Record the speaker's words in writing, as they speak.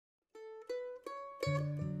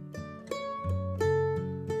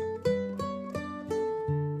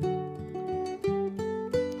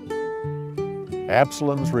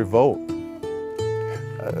Absalom's revolt.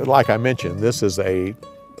 Like I mentioned, this is a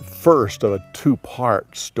first of a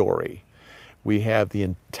two-part story. We have the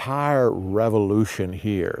entire revolution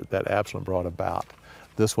here that Absalom brought about.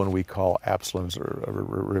 This one we call Absalom's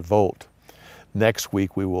revolt. Next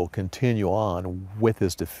week we will continue on with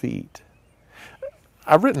his defeat.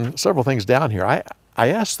 I've written several things down here. I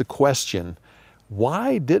asked the question,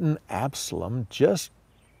 why didn't Absalom just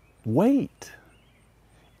wait?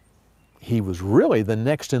 He was really the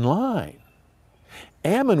next in line.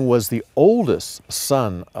 Ammon was the oldest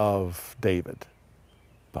son of David,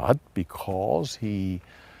 but because he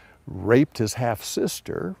raped his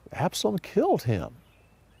half-sister, Absalom killed him.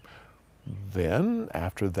 Then,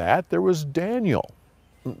 after that, there was Daniel.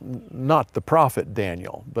 Not the prophet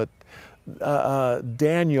Daniel, but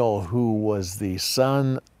Daniel, who was the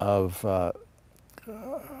son of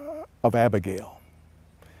Abigail.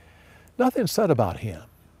 Nothing said about him.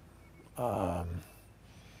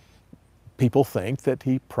 People think that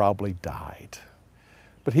he probably died,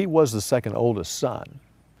 but he was the second oldest son.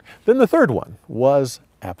 Then the third one was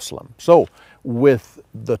Absalom. So with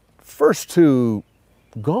the first two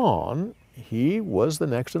gone, he was the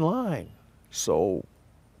next in line. So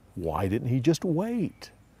why didn't he just wait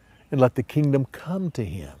and let the kingdom come to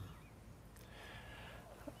him?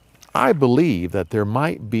 I believe that there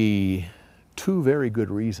might be two very good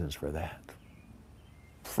reasons for that.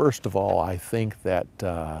 First of all, I think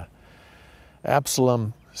that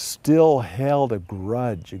Absalom still held a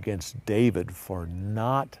grudge against David for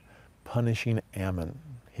not punishing Ammon,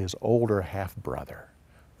 his older half-brother,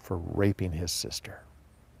 for raping his sister.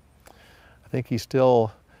 I think he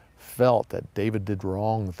still felt that David did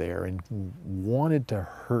wrong there and wanted to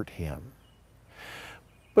hurt him.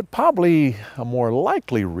 But probably a more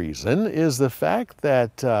likely reason is the fact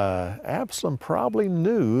that Absalom probably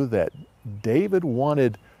knew that David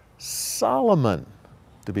wanted Solomon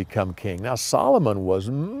to become king. Now, Solomon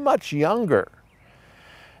was much younger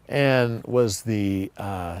and was the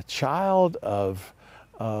child of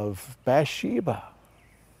Bathsheba.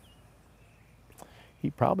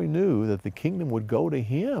 He probably knew that the kingdom would go to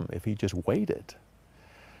him if he just waited.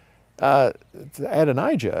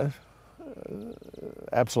 Adonijah,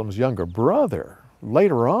 Absalom's younger brother,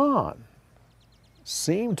 later on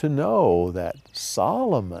seemed to know that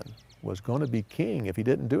Solomon was going to be king if he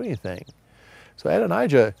didn't do anything. So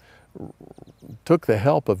Adonijah took the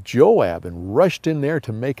help of Joab and rushed in there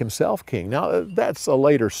to make himself king. Now, that's a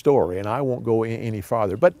later story, and I won't go any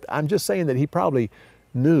farther, but I'm just saying that he probably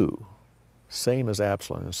knew, same as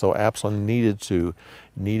Absalom. And so Absalom needed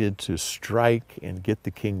to strike and get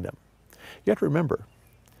the kingdom. You have to remember,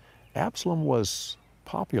 Absalom was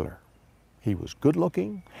popular. He was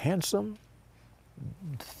good-looking, handsome,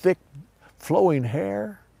 thick, flowing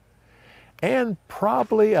hair, and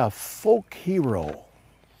probably a folk hero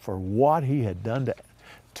for what he had done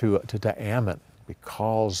to Ammon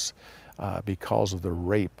because of the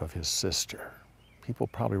rape of his sister. People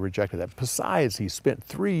probably rejected that. Besides, he spent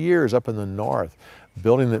 3 years up in the north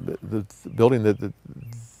building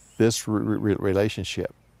this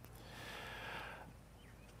relationship.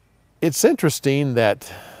 It's interesting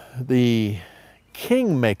that the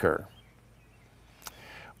kingmaker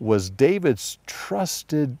was David's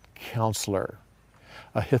trusted counselor,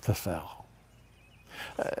 Ahithophel.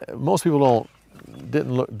 Most people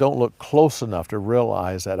don't look close enough to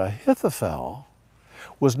realize that Ahithophel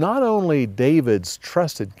was not only David's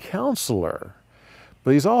trusted counselor,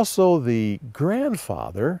 but he's also the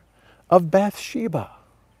grandfather of Bathsheba.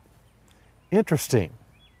 Interesting.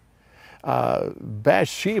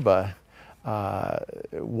 Bathsheba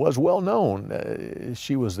was well known.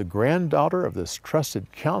 She was the granddaughter of this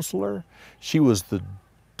trusted counselor. She was the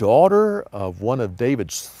daughter of one of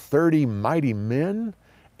David's 30 mighty men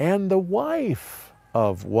and the wife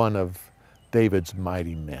of one of David's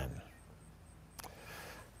mighty men.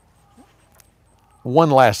 One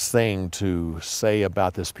last thing to say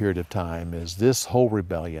about this period of time is this whole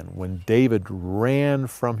rebellion, when David ran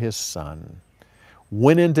from his son,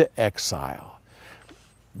 went into exile,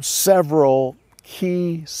 several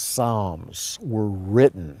key psalms were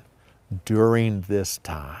written during this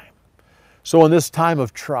time. So in this time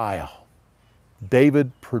of trial,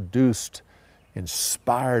 David produced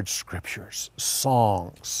inspired scriptures,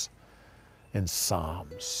 songs, and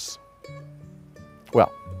psalms.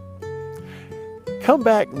 Well, come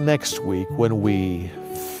back next week when we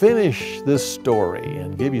finish this story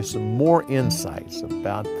and give you some more insights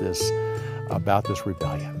about this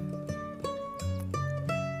rebellion.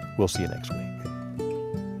 We'll see you next week.